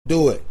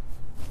do it.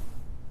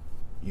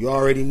 You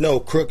already know,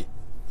 Crooked.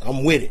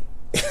 I'm with it.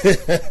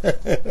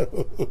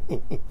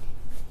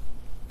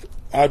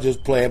 I'll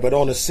just play it. But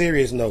on a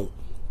serious note,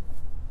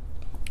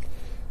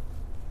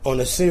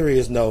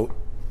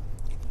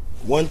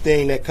 one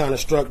thing that kind of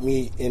struck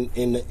me in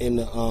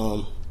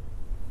the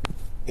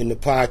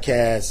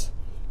podcast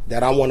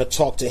that I want to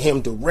talk to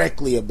him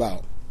directly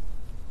about,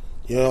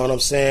 you know what I'm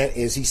saying,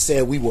 is he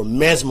said we were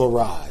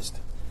mesmerized.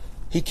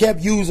 He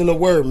kept using the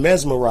word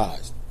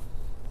mesmerized.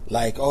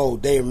 Like, oh,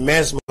 they're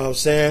mesmerized. You know what I'm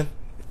saying?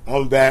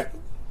 I'm back.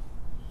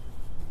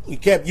 He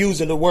kept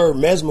using the word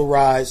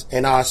mesmerized,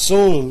 and I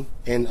assume,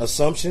 and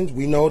assumptions,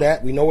 we know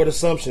what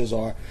assumptions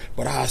are,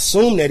 but I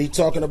assume that he's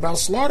talking about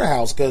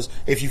Slaughterhouse, because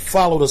if you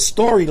follow the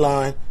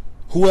storyline,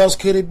 who else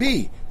could it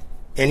be?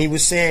 And he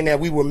was saying that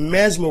we were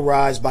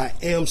mesmerized by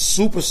M's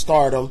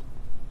superstardom,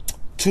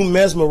 too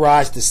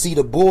mesmerized to see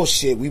the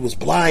bullshit. We was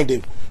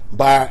blinded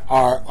by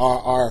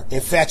our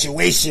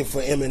infatuation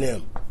for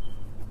Eminem.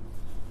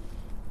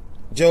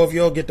 Joe, if you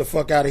don't get the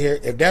fuck out of here,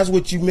 if that's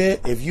what you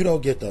meant, if you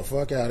don't get the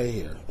fuck out of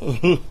here.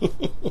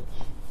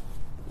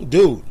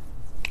 Dude,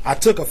 I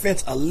took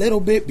offense a little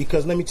bit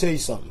because let me tell you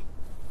something.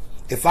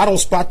 If I don't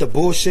spot the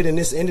bullshit in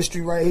this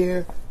industry right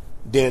here,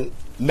 then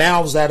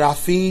mouths that I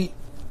feed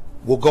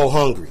will go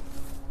hungry.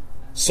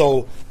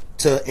 So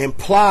to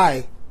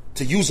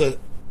use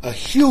a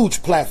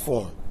huge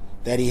platform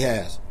that he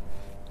has,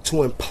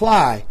 to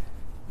imply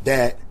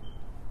that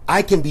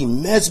I can be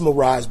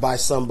mesmerized by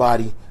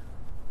somebody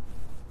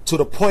to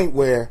the point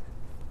where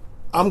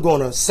I'm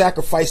going to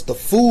sacrifice the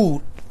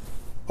food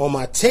on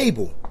my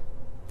table.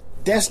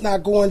 That's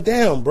not going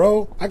down,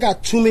 bro. I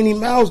got too many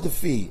mouths to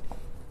feed.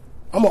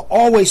 I'm going to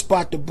always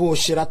spot the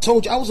bullshit. I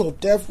told you I was on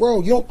death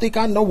row. You don't think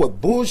I know what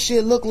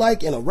bullshit look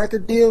like in a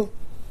record deal?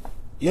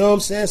 You know what I'm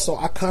saying? So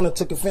I kind of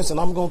took offense,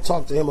 and I'm going to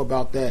talk to him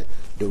about that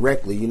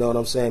directly. You know what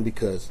I'm saying?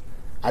 Because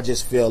I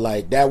just feel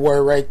like that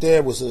word right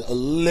there was a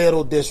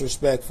little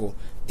disrespectful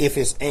if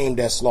it's aimed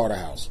at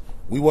Slaughterhouse.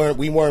 We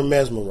weren't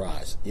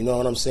mesmerized. You know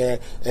what I'm saying?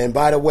 And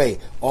by the way,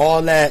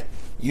 all that,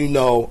 you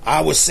know,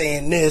 I was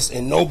saying this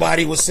and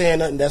nobody was saying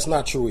nothing, that's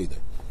not true either.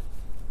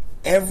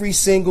 Every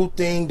single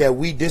thing that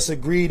we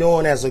disagreed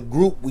on as a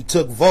group, we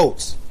took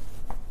votes.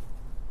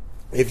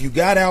 If you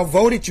got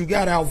outvoted, you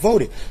got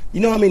outvoted.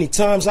 You know how many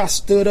times I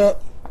stood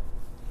up?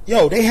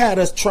 Yo, they had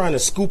us trying to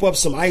scoop up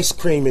some ice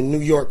cream in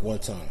New York one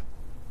time.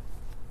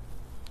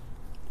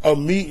 A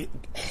meet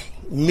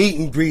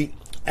and greet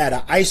at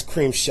an ice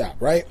cream shop,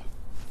 right?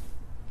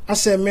 I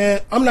said,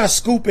 man, I'm not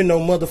scooping no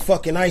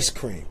motherfucking ice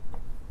cream.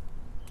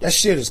 That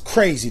shit is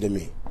crazy to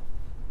me.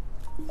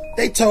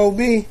 They told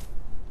me,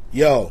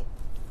 yo,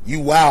 you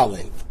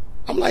wildin'.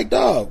 I'm like,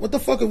 dog, what the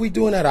fuck are we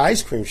doing at an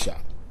ice cream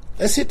shop?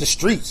 Let's hit the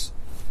streets.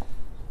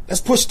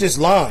 Let's push this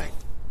line.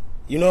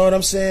 You know what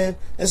I'm saying?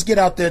 Let's get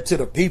out there to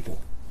the people.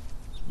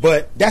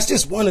 But that's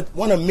just one of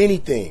many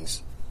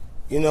things.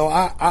 You know,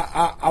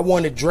 I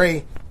wanted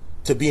Dre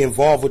to be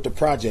involved with the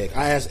project.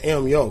 I asked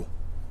M, yo,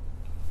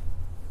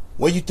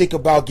 what do you think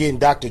about getting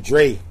Dr.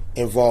 Dre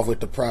involved with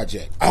the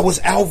project? I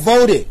was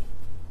outvoted.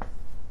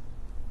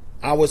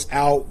 I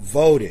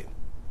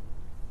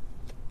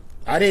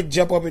didn't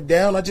jump up and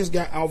down. I just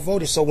got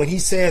outvoted. So when he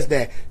says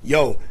that,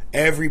 yo,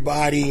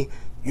 everybody,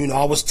 you know,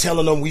 I was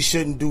telling them we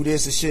shouldn't do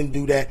this and shouldn't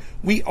do that.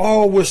 We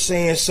all were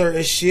saying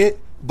certain shit,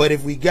 but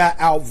if we got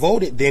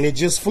outvoted, then it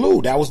just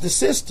flew. That was the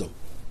system.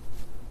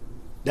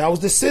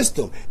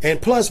 And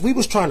plus, we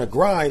was trying to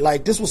grind.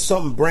 Like, this was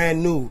something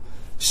brand new.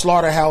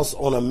 Slaughterhouse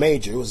on a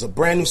major. It was a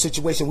brand new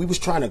situation. We was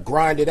trying to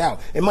grind it out.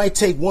 It might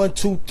take 1,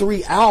 2,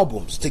 3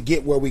 albums to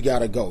get where we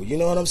gotta go. You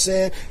know what I'm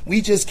saying?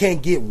 We just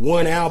can't get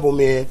one album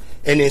in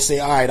and then say,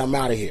 all right, I'm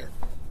out of here.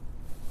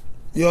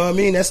 You know what I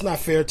mean? That's not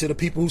fair to the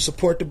people who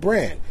support the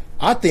brand.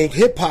 I think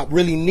hip hop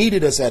really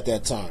needed us at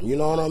that time. You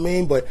know what I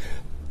mean? But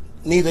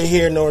neither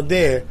here nor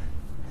there.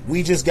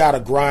 We just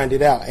gotta grind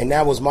it out. And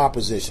that was my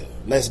position.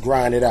 Let's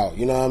grind it out.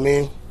 You know what I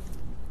mean?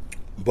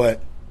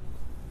 But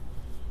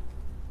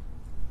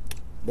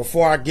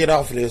before I get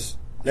off of this,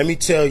 let me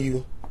tell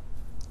you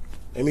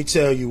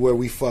where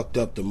we fucked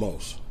up the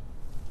most.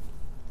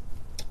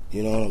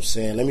 You know what I'm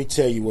saying? Let me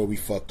tell you where we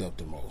fucked up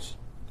the most.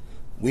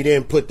 We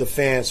didn't put the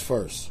fans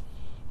first.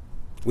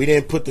 We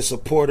didn't put the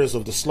supporters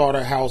of the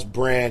Slaughterhouse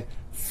brand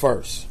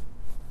first.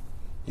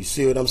 You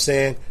see what I'm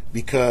saying?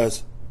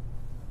 Because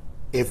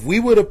if we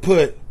would have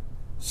put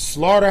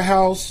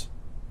Slaughterhouse,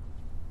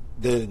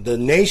 the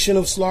nation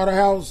of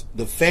Slaughterhouse,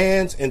 the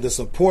fans and the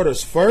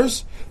supporters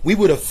first, we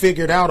would have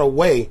figured out a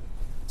way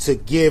to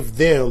give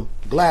them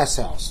Glass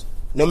House.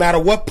 No matter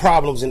what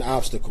problems and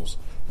obstacles,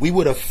 we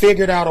would have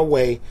figured out a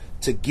way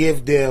to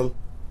give them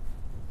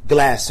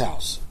Glass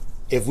House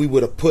if we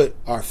would have put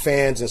our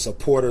fans and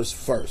supporters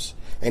first.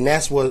 And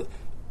that's what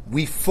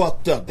we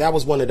fucked up. That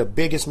was one of the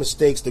biggest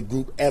mistakes the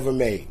group ever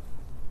made.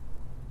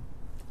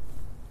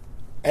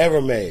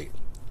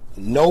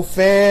 No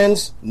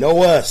fans,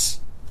 no us.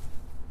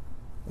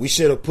 We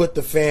should have put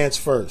the fans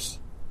first,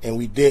 and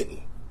we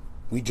didn't.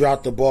 We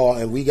dropped the ball,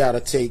 and we got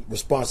to take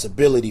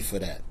responsibility for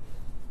that.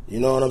 You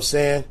know what I'm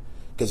saying?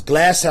 Because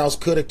Glass House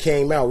could have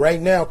came out. Right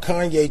now,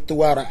 Kanye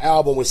threw out an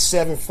album with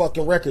 7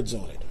 fucking records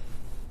on it.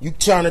 You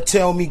trying to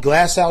tell me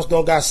Glass House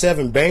don't got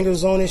 7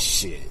 bangers on it?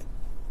 Shit.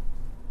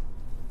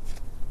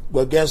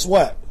 But guess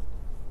what?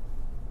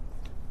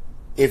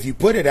 If you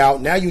put it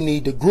out, now you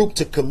need the group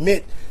to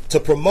commit to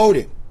promote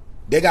it.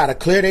 They got to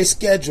clear their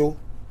schedule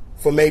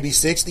for maybe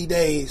 60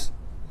 days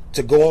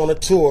to go on a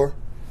tour,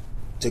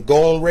 to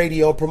go on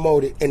radio and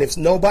promote it. And if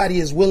nobody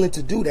is willing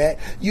to do that,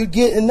 you're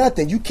getting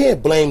nothing. You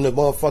can't blame the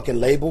motherfucking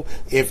label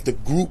if the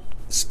group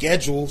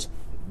schedules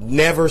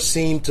never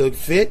seem to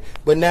fit.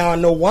 But now I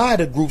know why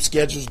the group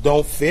schedules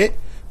don't fit,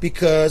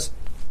 because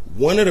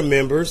one of the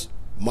members,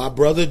 my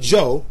brother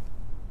Joe,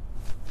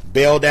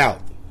 bailed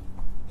out.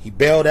 He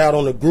bailed out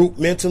on the group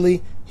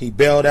mentally. He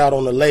bailed out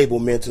on the label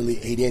mentally.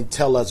 He didn't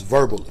tell us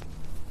verbally.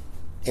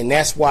 And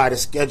that's why the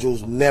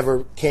schedules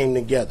never came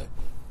together.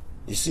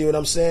 You see what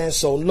I'm saying?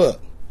 So look,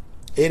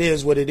 it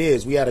is what it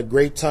is. We had a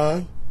great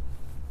time.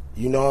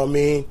 You know what I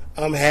mean?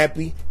 I'm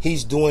happy.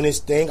 He's doing his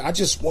thing. I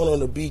just want him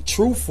to be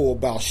truthful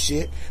about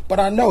shit. But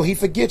I know he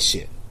forgets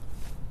shit.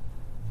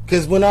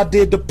 Because when I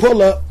did the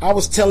pull-up, I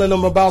was telling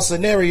him about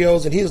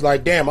scenarios, and he was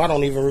like, damn, I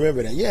don't even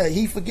remember that. Yeah,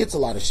 he forgets a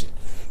lot of shit.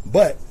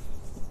 But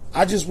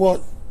I just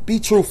want, be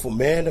truthful,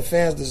 man. The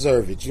fans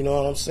deserve it. You know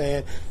what I'm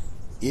saying?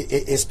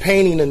 It's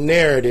painting a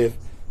narrative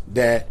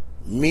that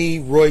me,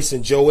 Royce,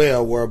 and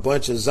Joel were a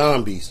bunch of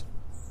zombies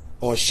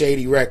on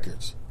Shady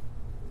Records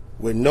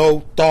with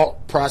no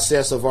thought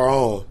process of our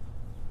own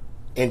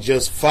and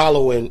just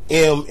following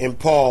M and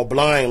Paul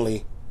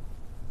blindly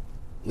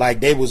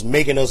like they was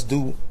making us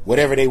do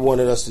whatever they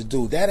wanted us to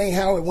do. That ain't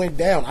how it went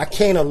down. I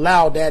can't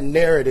allow that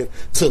narrative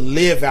to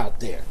live out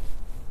there.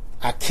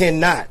 I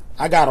cannot.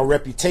 I got a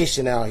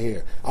reputation out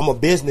here. I'm a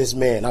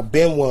businessman. I've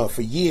been one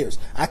for years.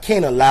 I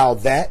can't allow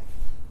that.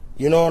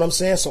 You know what I'm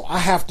saying? So I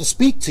have to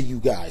speak to you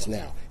guys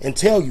now and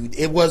tell you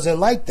it wasn't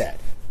like that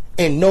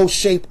in no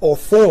shape or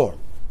form.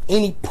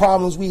 Any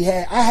problems we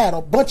had, I had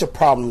a bunch of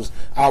problems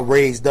I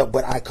raised up,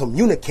 but I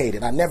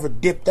communicated. I never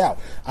dipped out.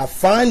 I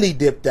finally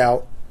dipped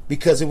out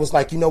because it was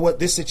like, you know what?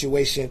 This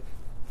situation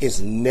is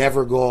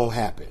never going to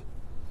happen.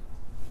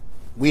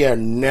 We are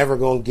never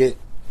going to get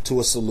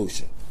to a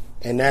solution.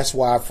 And that's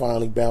why I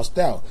finally bounced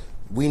out.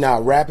 We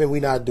not rapping. We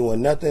not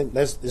doing nothing.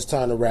 It's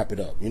time to wrap it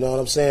up. You know what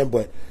I'm saying?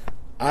 But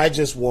I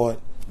just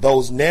want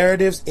those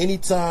narratives.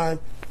 Anytime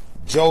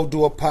Joe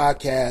do a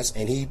podcast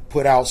and he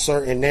put out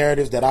certain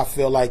narratives that I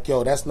feel like,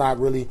 yo, that's not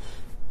really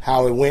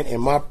how it went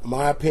in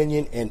my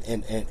opinion,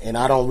 and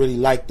I don't really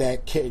like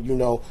that, you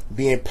know,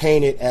 being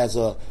painted as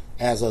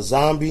a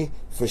zombie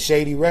for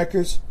Shady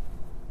Records.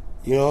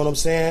 You know what I'm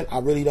saying? I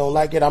really don't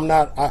like it.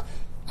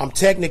 I'm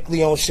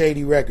technically on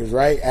Shady Records,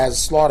 right,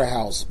 as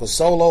Slaughterhouse, but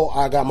solo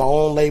I got my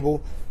own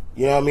label.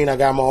 You know what I mean? I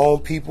got my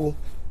own people,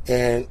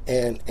 and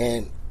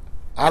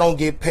I don't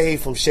get paid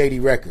from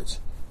Shady Records.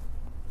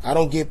 I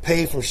don't get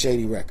paid from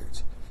Shady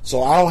Records.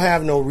 So I don't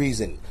have no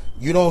reason.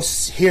 You don't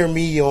hear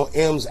me on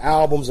M's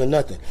albums or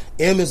nothing.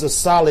 M is a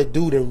solid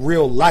dude in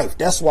real life.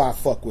 That's why I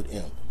fuck with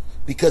M.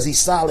 Because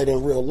he's solid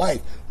in real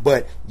life.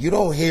 But you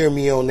don't hear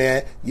me on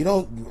that. You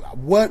don't,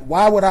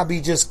 why would I be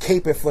just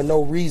caping for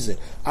no reason?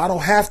 I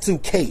don't have to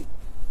cape.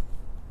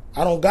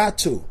 I don't got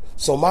to.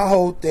 So my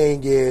whole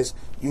thing is,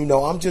 you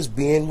know, I'm just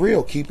being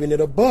real, keeping it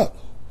a buck.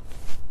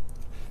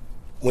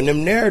 When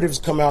them narratives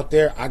come out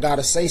there, I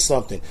gotta say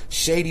something.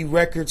 Shady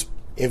Records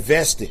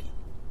invested.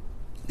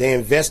 They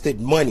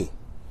invested money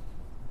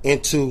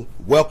into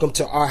Welcome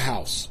to Our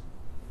House.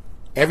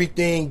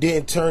 Everything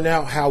didn't turn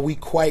out how we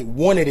quite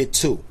wanted it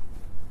to,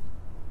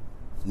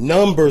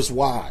 numbers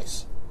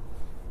wise.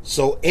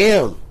 So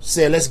M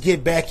said, let's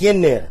get back in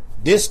there.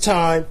 This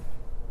time,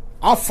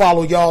 I'll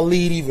follow y'all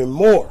lead even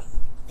more.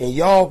 And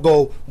y'all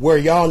go where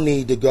y'all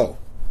need to go.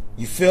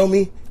 You feel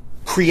me?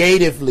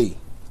 Creatively.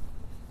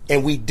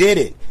 And we did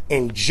it.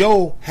 And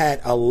Joe had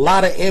a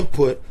lot of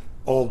input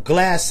on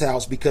Glass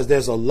House because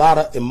there's a lot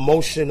of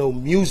emotional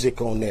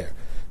music on there.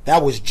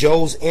 That was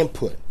Joe's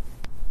input.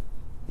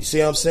 You see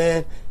what I'm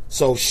saying?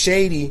 So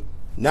Shady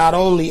not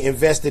only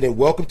invested in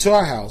Welcome to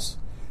Our House,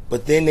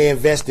 but then they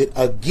invested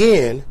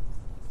again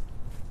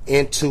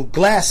into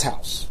Glass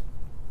House.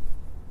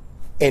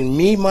 And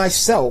me,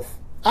 myself,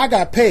 I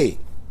got paid.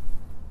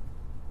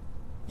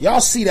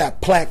 Y'all see that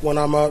plaque when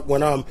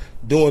I'm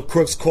doing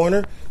Crook's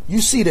Corner? You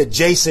see the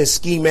Jason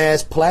Ski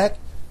Mask plaque?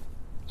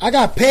 I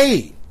got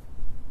paid.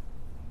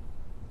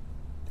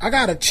 I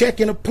got a check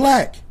and a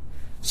plaque.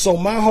 So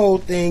my whole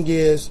thing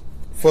is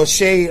for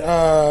Shady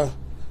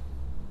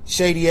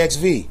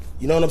XV. You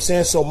know what I'm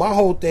saying? So my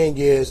whole thing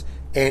is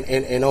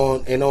and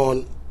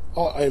on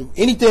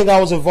anything I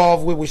was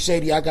involved with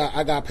Shady, I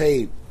got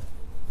paid.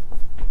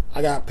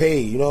 I got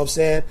paid, you know what I'm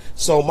saying?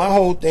 So my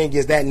whole thing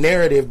is that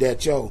narrative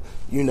that, yo,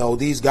 you know,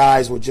 these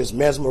guys were just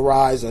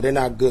mesmerized or they're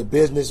not good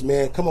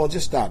businessmen. Come on,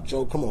 just stop,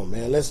 Joe. Come on,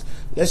 man. Let's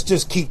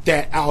just keep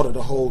that out of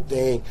the whole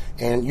thing.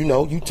 And, you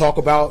know, you talk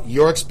about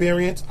your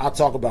experience. I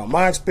talk about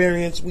my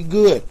experience. We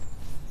good.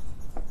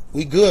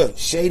 We good.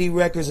 Shady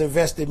Records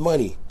invested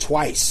money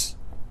twice.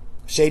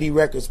 Shady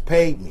Records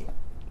paid me.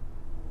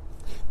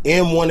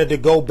 M wanted to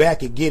go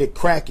back and get it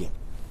cracking.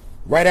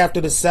 Right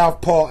after the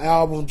Southpaw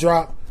album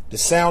dropped, the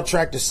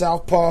soundtrack to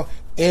Southpaw,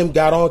 M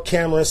got on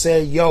camera and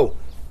said, yo,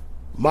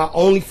 my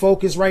only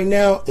focus right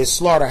now is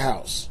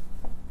Slaughterhouse.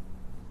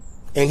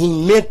 And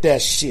he meant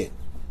that shit.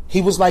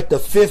 He was like the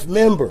 5th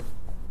member.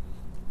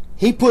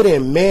 He put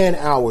in man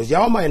hours.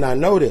 Y'all might not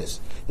know this.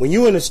 When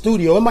you're in the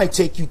studio, it might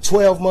take you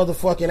 12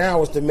 motherfucking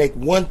hours to make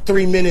one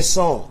 3-minute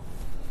song.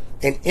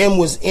 And M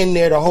was in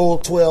there the whole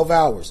 12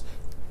 hours.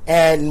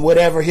 Adding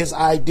whatever his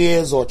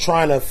ideas or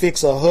trying to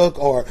fix a hook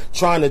or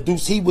trying to do.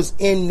 He was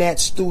in that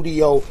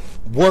studio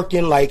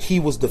working like he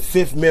was the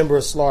 5th member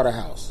of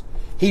Slaughterhouse.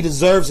 He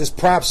deserves his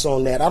props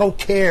on that. I don't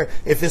care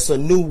if it's a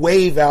new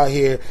wave out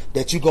here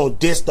that you're going to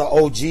diss the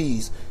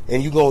OGs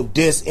and you're going to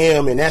diss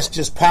M and that's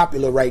just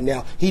popular right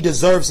now. He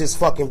deserves his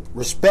fucking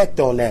respect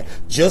on that.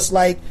 Just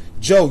like,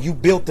 Joe, you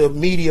built the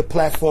media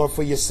platform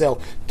for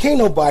yourself. Can't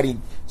nobody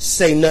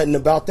say nothing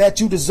about that.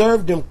 You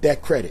deserve them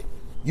that credit.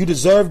 You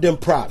deserve them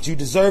props. You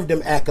deserve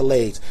them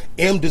accolades.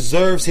 M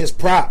deserves his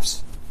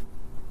props.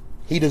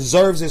 He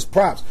deserves his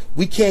props.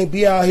 We can't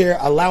be out here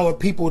allowing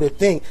people to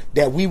think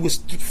that we was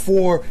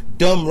 4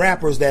 dumb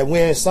rappers that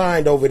went and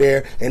signed over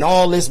there and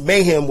all this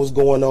mayhem was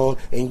going on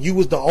and you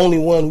was the only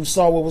one who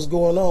saw what was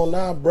going on.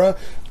 Nah, bruh.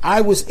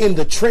 I was in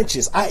the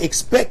trenches. I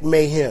expect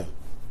mayhem.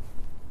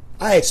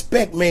 I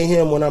expect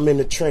mayhem when I'm in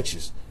the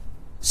trenches.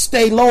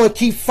 Stay low and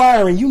keep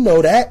firing. You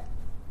know that.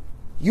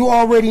 You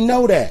already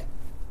know that.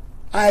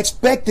 I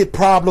expected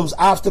problems,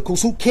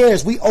 obstacles. Who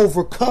cares? We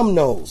overcome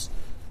those.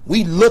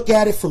 We look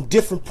at it from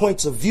different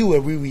points of view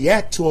and we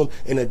react to them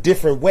in a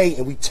different way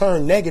and we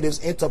turn negatives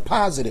into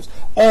positives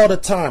all the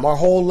time, our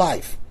whole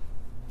life.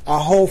 Our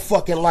whole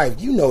fucking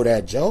life. You know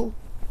that, Joe.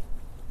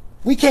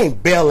 We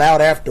can't bail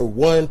out after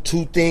 1,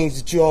 2 things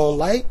that you don't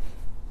like.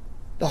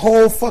 The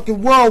whole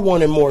fucking world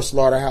wanted more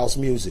Slaughterhouse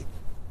music.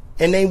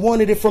 And they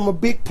wanted it from a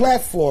big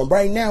platform.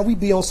 Right now, we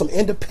be on some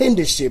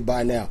independent shit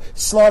by now.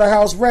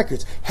 Slaughterhouse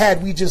Records.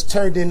 Had we just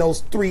turned in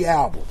those 3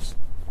 albums.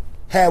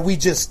 Had we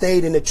just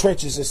stayed in the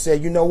trenches and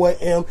said, you know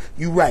what, M,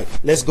 you right.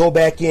 Let's go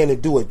back in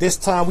and do it. This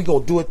time we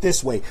gonna do it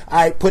this way. All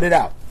right, put it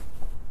out.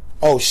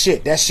 Oh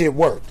shit, that shit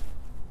worked.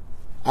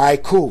 All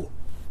right, cool.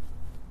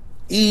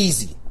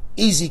 Easy.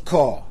 Easy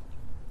call.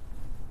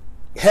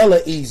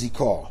 Hella easy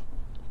call.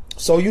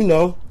 So, you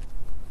know,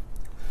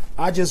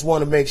 I just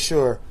want to make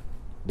sure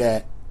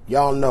that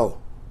y'all know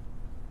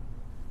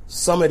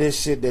some of this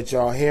shit that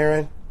y'all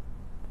hearing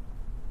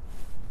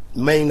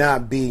may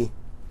not be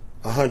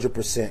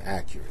 100%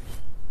 accurate.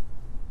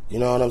 You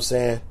know what I'm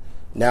saying?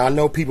 Now, I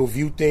know people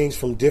view things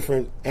from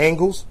different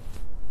angles,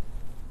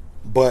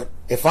 but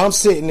if I'm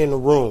sitting in a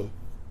room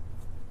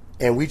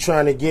and we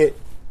trying to get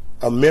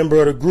a member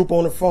of the group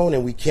on the phone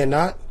and we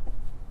cannot,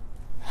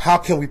 how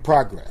can we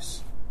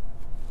progress?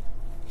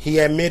 He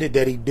admitted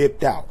that he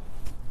dipped out.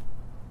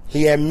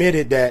 He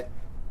admitted that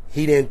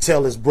he didn't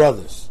tell his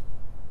brothers.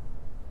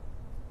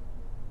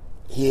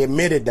 He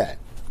admitted that.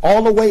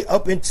 All the way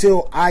up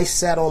until I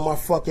sat on my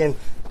fucking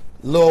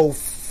little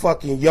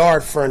fucking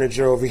yard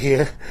furniture over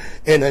here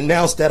and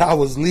announced that I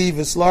was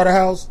leaving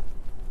Slaughterhouse.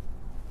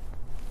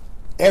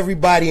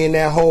 Everybody in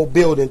that whole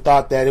building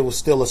thought that it was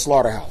still a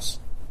Slaughterhouse.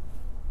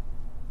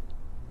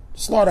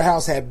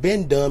 Slaughterhouse had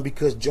been done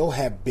because Joe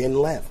had been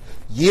left.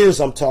 Years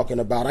I'm talking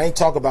about. I ain't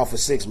talking about for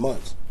 6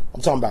 months. I'm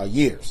talking about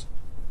years.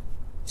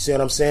 See what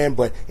I'm saying?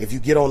 But if you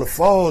get on the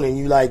phone and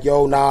you like,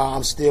 yo, nah,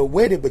 I'm still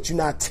with it, but you're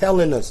not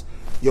telling us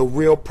your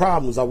real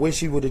problems. I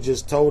wish you would have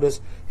just told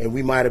us and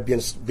we might have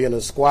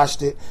been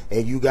squashed it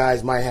and you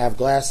guys might have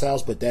Glass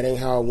House, but that ain't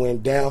how it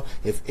went down.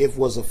 If it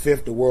was a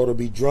fifth, the world would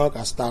be drunk.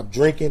 I stopped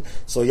drinking.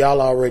 So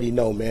y'all already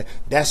know, man.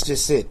 That's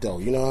just it, though.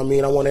 You know what I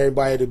mean? I want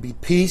everybody to be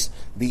peace,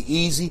 be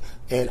easy,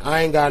 and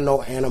I ain't got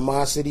no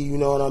animosity. You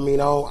know what I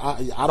mean?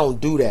 I don't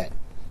do that.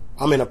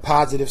 I'm in a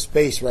positive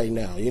space right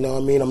now. You know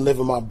what I mean? I'm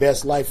living my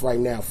best life right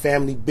now.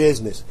 Family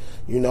business.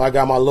 You know, I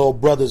got my little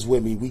brothers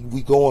with me.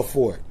 We going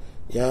for it.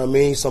 You know what I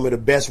mean? Some of the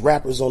best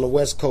rappers on the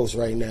West Coast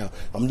right now.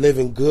 I'm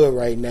living good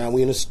right now.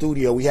 We in the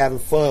studio. We having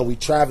fun. We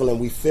traveling.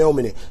 We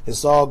filming it.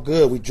 It's all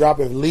good. We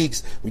dropping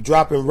leaks. We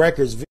dropping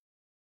records.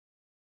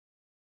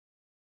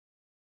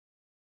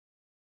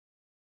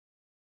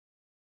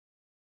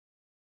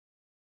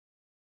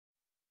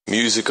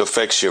 Music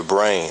affects your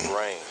brain,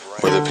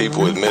 whether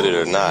people admit it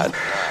or not.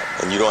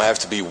 And you don't have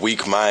to be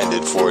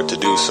weak-minded for it to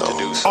do so.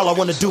 All I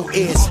want to do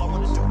is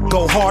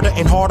go harder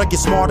and harder, get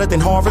smarter than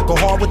Harvard, go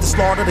hard with the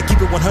slaughter, to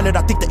keep it 100.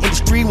 I think the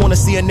industry want to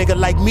see a nigga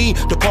like me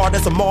depart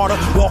as a martyr,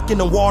 walk in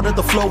the water,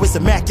 the flow is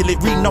immaculate,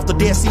 reading off the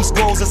Dead Sea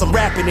Scrolls as I'm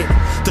rapping it.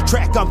 The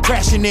track, I'm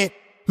crashing it,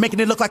 making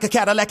it look like a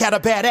Cadillac had a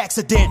bad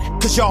accident.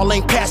 Cause y'all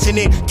ain't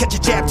passionate. Catch a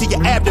jab to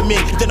your abdomen,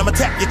 then I'ma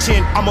tap your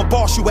chin. I'ma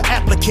boss you an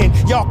applicant.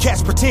 Y'all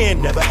cats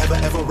pretend never ever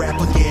ever rap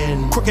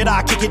again. Crooked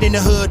eye, kick it in the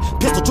hood.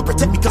 Pistol to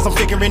protect me cause I'm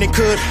figuring it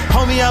could.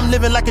 Homie, I'm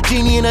living like a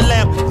genie in a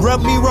lamp.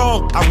 Rub me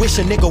wrong, I wish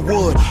a nigga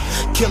would.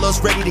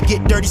 Killers ready to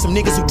get dirty. Some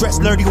niggas who dress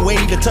nerdy, who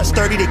ain't even touch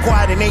 30. They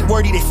quiet and ain't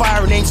wordy, they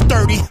fire and ain't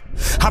sturdy.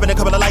 I've been a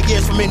couple of light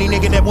years from any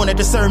nigga that wanted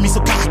to serve me,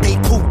 so God, they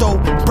poop though.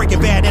 Breaking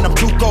Bad and I'm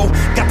Tuco.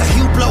 Got the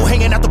Hublot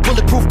hanging out the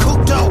bulletproof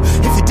coupe though.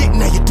 If you didn't,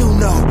 now you do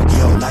know.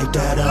 Yo, light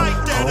that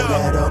up, hold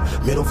that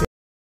up, middle finger.